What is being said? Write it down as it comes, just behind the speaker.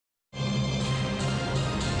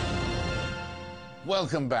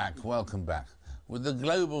Welcome back, welcome back. With the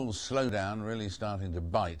global slowdown really starting to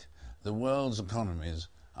bite, the world's economies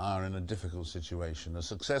are in a difficult situation. A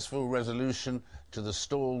successful resolution to the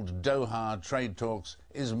stalled Doha trade talks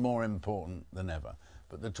is more important than ever.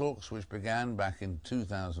 But the talks, which began back in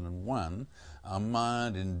 2001, are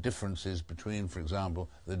mired in differences between, for example,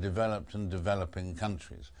 the developed and developing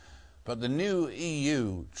countries. But the new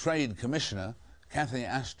EU Trade Commissioner, Cathy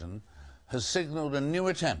Ashton, has signalled a new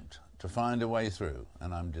attempt to find a way through,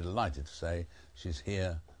 and I'm delighted to say she's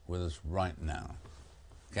here with us right now.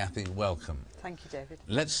 Cathy, welcome. Thank you, David.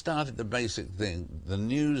 Let's start at the basic thing. The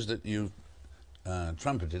news that you've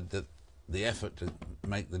trumpeted, that the effort to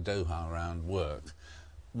make the Doha round work.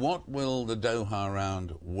 What will the Doha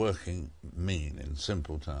round working mean in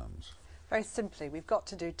simple terms? Very simply, we've got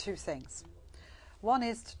to do two things. One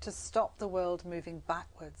is to stop the world moving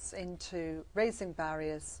backwards into raising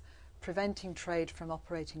barriers, preventing trade from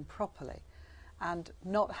operating properly, and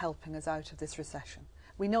not helping us out of this recession.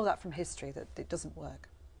 We know that from history, that it doesn't work.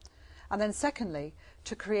 And then secondly,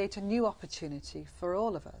 to create a new opportunity for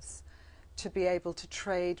all of us to be able to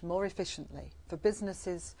trade more efficiently, for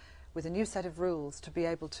businesses with a new set of rules to be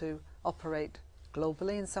able to operate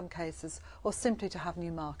globally in some cases, or simply to have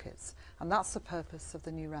new markets. And that's the purpose of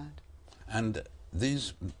the new round. And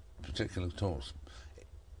these particular talks,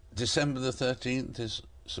 December the 13th is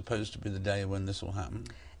supposed to be the day when this will happen?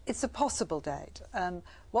 It's a possible date.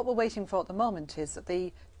 What we're waiting for at the moment is that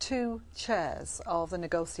the two chairs of the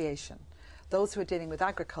negotiation, those who are dealing with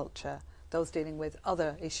agriculture, those dealing with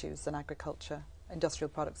other issues than agriculture, industrial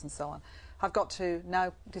products and so on, have got to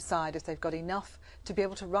now decide if they've got enough to be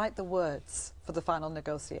able to write the words for the final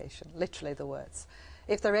negotiation, literally the words.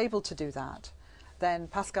 If they're able to do that, then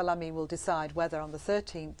Pascal Lamy will decide whether on the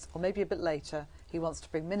 13th, or maybe a bit later, he wants to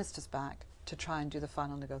bring ministers back to try and do the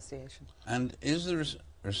final negotiation. And is the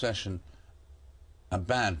recession a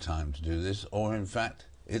bad time to do this, or in fact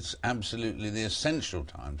it's absolutely the essential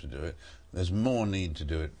time to do it? There's more need to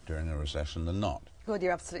do it during a recession than not. Well,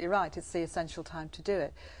 you're absolutely right. It's the essential time to do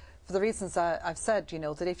it. For the reasons I've said, you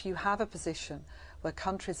know, that if you have a position where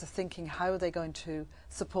countries are thinking how are they going to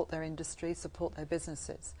support their industry, support their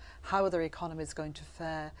businesses, how are their economies going to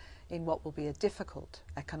fare in what will be a difficult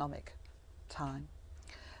economic time,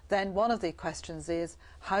 then one of the questions is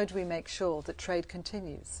how do we make sure that trade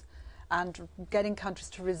continues, and getting countries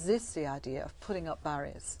to resist the idea of putting up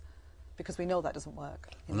barriers, because we know that doesn't work.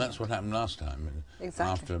 And that's what happened last time,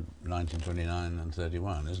 exactly. After 1929 and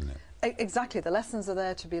 31, isn't it? Exactly, the lessons are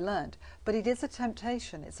there to be learned. But it is a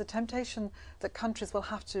temptation. It's a temptation that countries will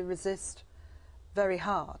have to resist very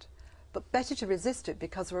hard. But better to resist it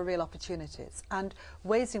because there are real opportunities and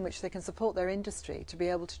ways in which they can support their industry to be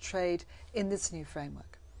able to trade in this new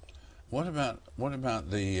framework. What about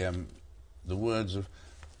the words of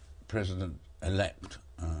President-elect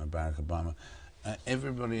Barack Obama?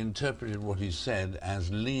 Everybody interpreted what he said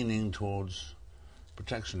as leaning towards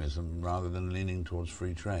protectionism rather than leaning towards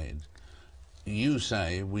free trade. You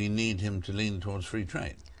say we need him to lean towards free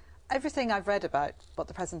trade. Everything I've read about what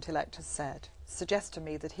the President-elect has said suggests to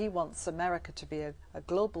me that he wants America to be a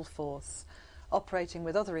global force operating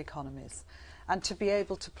with other economies and to be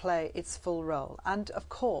able to play its full role and, of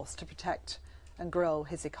course, to protect and grow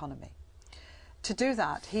his economy. To do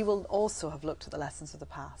that, he will also have looked at the lessons of the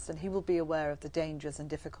past, and he will be aware of the dangers and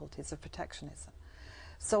difficulties of protectionism.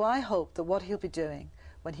 So I hope that what he'll be doing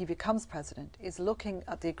when he becomes president is looking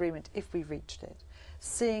at the agreement, if we reached it,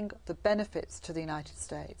 seeing the benefits to the United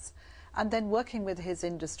States, and then working with his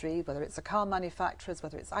industry, whether it's the car manufacturers,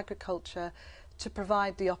 whether it's agriculture, to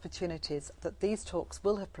provide the opportunities that these talks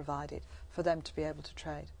will have provided for them to be able to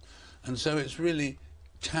trade. And so it's really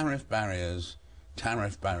tariff barriers,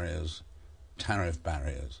 tariff barriers, tariff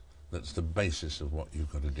barriers. That's the basis of what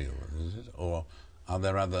you've got to deal with, is it? Or are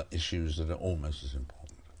there other issues that are almost as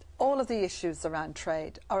important? All of the issues around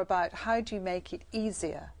trade are about how do you make it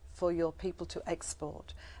easier for your people to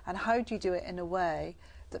export, and how do you do it in a way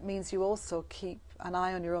that means you also keep an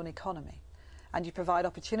eye on your own economy and you provide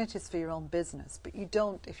opportunities for your own business, but you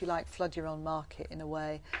don't, if you like, flood your own market in a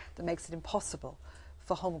way that makes it impossible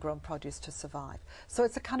for homegrown produce to survive. So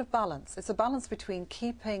it's a kind of balance. It's a balance between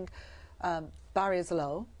keeping barriers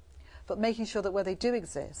low, but making sure that where they do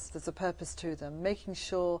exist, there's a purpose to them, making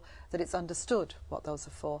sure that it's understood what those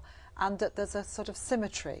are for, and that there's a sort of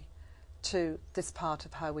symmetry to this part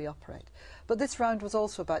of how we operate. But this round was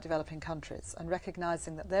also about developing countries and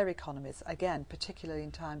recognising that their economies, again, particularly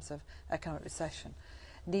in times of economic recession,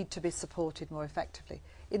 need to be supported more effectively.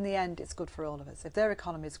 In the end, it's good for all of us. If their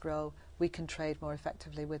economies grow, we can trade more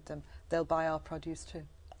effectively with them. They'll buy our produce too.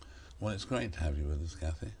 Well, it's great to have you with us,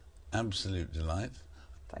 Cathy. Absolute delight.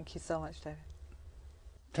 Thank you so much, David.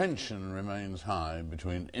 Tension remains high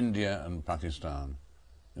between India and Pakistan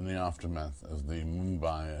in the aftermath of the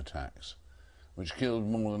Mumbai attacks, which killed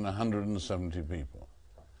more than 170 people.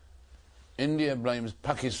 India blames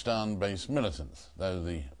Pakistan-based militants, though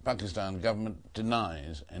the Pakistan government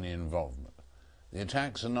denies any involvement. The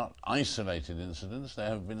attacks are not isolated incidents. There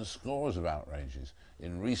have been scores of outrages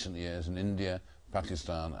in recent years in India,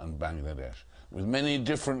 Pakistan and Bangladesh, with many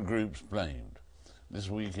different groups blamed. This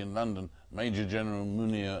week in London, Major General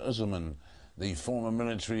Munir Uzzaman, the former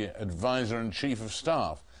military advisor and chief of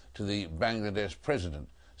staff to the Bangladesh president,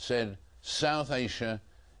 said South Asia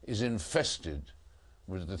is infested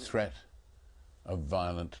with the threat of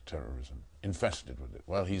violent terrorism. Infested with it.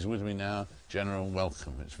 Well, he's with me now. General,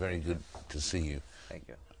 welcome. It's very good to see you. Thank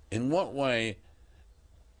you. In what way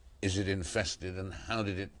is it infested, and how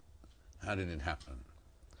did it happen?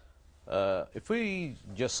 If we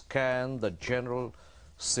just scan the general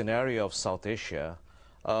scenario of South Asia,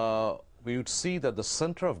 we would see that the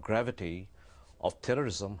center of gravity of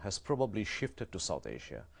terrorism has probably shifted to South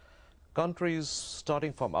Asia. Countries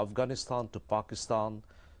starting from Afghanistan to Pakistan,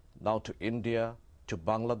 now to India, to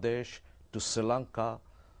Bangladesh, to Sri Lanka,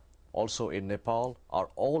 also in Nepal, are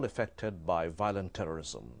all affected by violent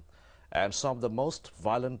terrorism. And some of the most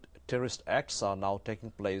violent terrorist acts are now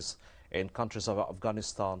taking place in countries of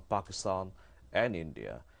Afghanistan, Pakistan, and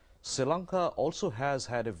India. Sri Lanka also has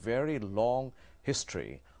had a very long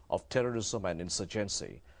history of terrorism and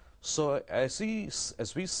insurgency. So as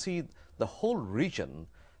we see, the whole region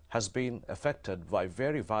has been affected by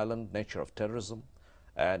very violent nature of terrorism,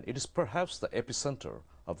 and it is perhaps the epicenter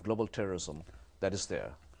of global terrorism that is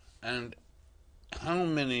there. And how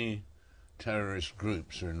many terrorist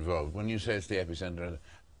groups are involved? When you say it's the epicenter,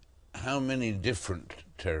 how many different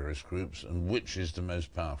terrorist groups, and which is the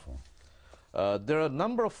most powerful? There are a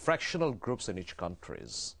number of fractional groups in each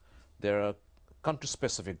countries. There are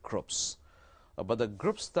country-specific groups. But the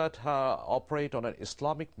groups that operate on an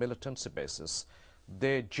Islamic militancy basis,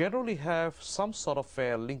 they generally have some sort of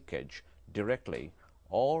a linkage directly,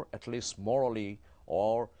 or at least morally,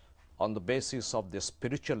 or on the basis of their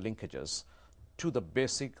spiritual linkages to the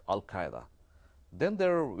basic Al-Qaeda. Then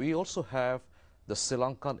we also have the Sri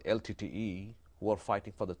Lankan LTTE, who are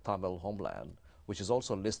fighting for the Tamil homeland, which is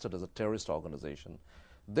also listed as a terrorist organization.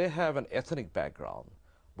 They have an ethnic background.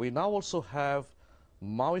 We now also have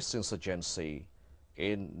Maoist insurgency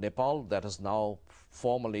in Nepal that has now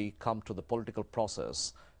formally come to the political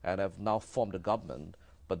process and have now formed a government.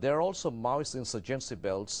 But there are also Maoist insurgency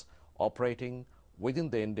belts operating within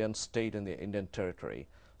the Indian state and the Indian territory.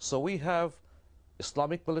 So we have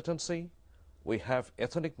Islamic militancy, we have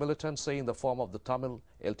ethnic militancy in the form of the Tamil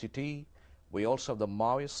LTT, we also have the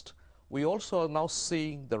Maoist. We also are now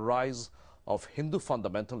seeing the rise of Hindu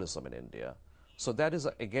fundamentalism in India. So that is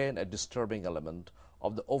again a disturbing element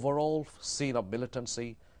of the overall scene of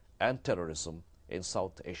militancy and terrorism in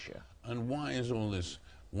South Asia. And why is all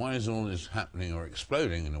this happening or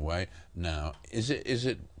exploding in a way now? Is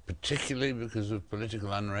it particularly because of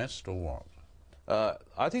political unrest or what?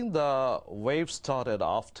 I think the wave started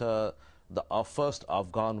after our first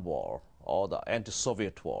Afghan war, or the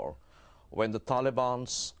anti-Soviet war, when the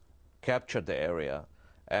Taliban's captured the area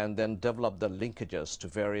and then developed the linkages to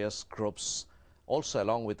various groups, also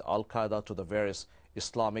along with Al-Qaeda, to the various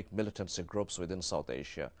Islamic militancy groups within South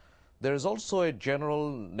Asia. There is also a general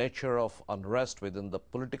nature of unrest within the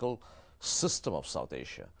political system of South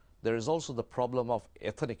Asia. There is also the problem of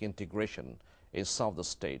ethnic integration in some of the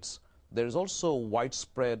states. There is also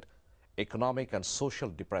widespread economic and social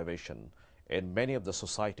deprivation in many of the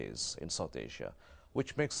societies in South Asia,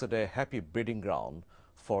 which makes it a happy breeding ground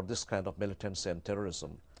for this kind of militancy and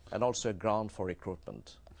terrorism, and also a ground for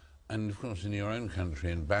recruitment. And of course, in your own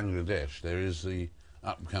country, in Bangladesh, there is the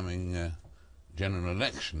upcoming general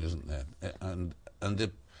election, isn't there? And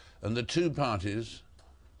the two parties,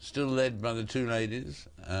 still led by the two ladies,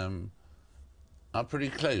 are pretty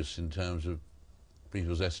close in terms of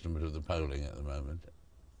people's estimate of the polling at the moment.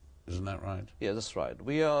 Isn't that right? Yeah, that's right.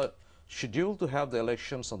 We are scheduled to have the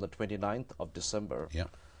elections on the 29th of December. Yeah.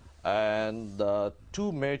 And the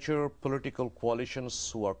two major political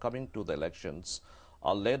coalitions who are coming to the elections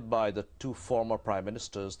are led by the two former prime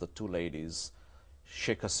ministers, the two ladies,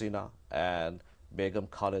 Sheikh Hasina and Begum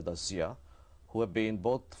Khaleda Zia, who have been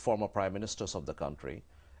both former prime ministers of the country.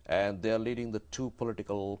 And they are leading the two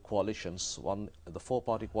political coalitions, one the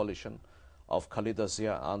four-party coalition of Khaleda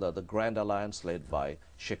Zia under the Grand Alliance led by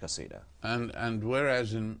Sheikh Hasina. And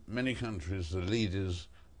whereas in many countries the leaders,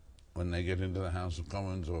 when they get into the House of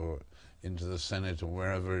Commons or into the Senate or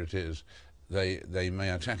wherever it is, they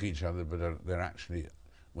may attack each other, but they're actually,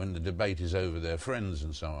 when the debate is over, they're friends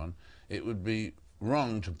and so on. It would be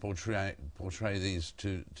wrong to portray these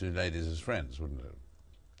two ladies as friends, wouldn't it?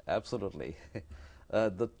 Absolutely.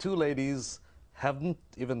 The two ladies haven't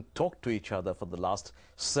even talked to each other for the last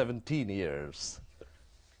 17 years.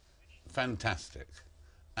 Fantastic.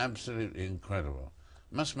 Absolutely incredible.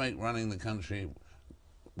 Must make running the country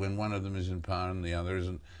when one of them is in power and the other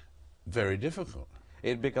isn't very difficult.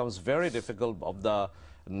 It becomes very difficult of the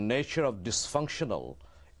nature of dysfunctional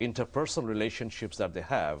interpersonal relationships that they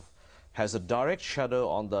have has a direct shadow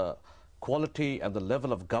on the quality and the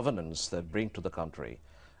level of governance they bring to the country.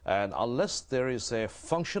 And unless there is a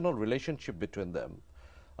functional relationship between them,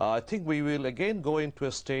 I think we will again go into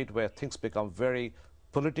a state where things become very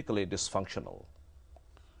politically dysfunctional.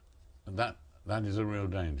 And that is a real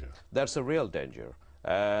danger. That's a real danger.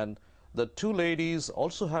 And the two ladies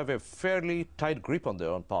also have a fairly tight grip on their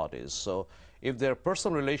own parties. So if their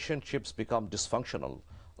personal relationships become dysfunctional,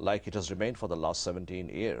 like it has remained for the last 17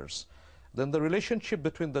 years, then the relationship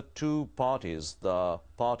between the two parties, the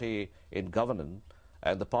party in government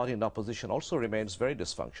and the party in opposition, also remains very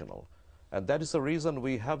dysfunctional. And that is the reason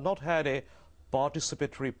we have not had a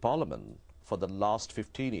participatory parliament for the last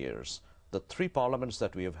 15 years. The three parliaments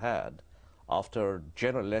that we have had after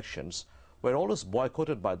general elections were always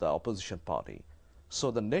boycotted by the opposition party. So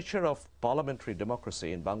the nature of parliamentary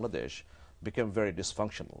democracy in Bangladesh became very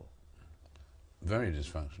dysfunctional. Very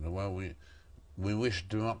dysfunctional. Well, we wish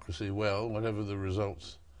democracy well, whatever the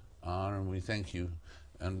results are, and we thank you.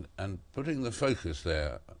 And putting the focus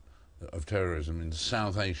there of terrorism in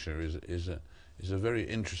South Asia is a very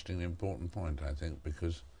interesting and important point, I think,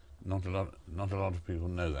 because not a lot of people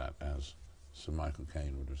know that, as Sir Michael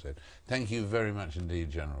Caine would have said. Thank you very much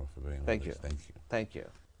indeed, General, for being with us. Thank you. Thank you.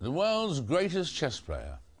 The world's greatest chess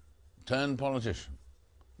player turned politician,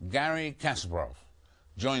 Garry Kasparov,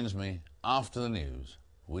 joins me after the news,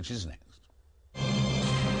 which is next.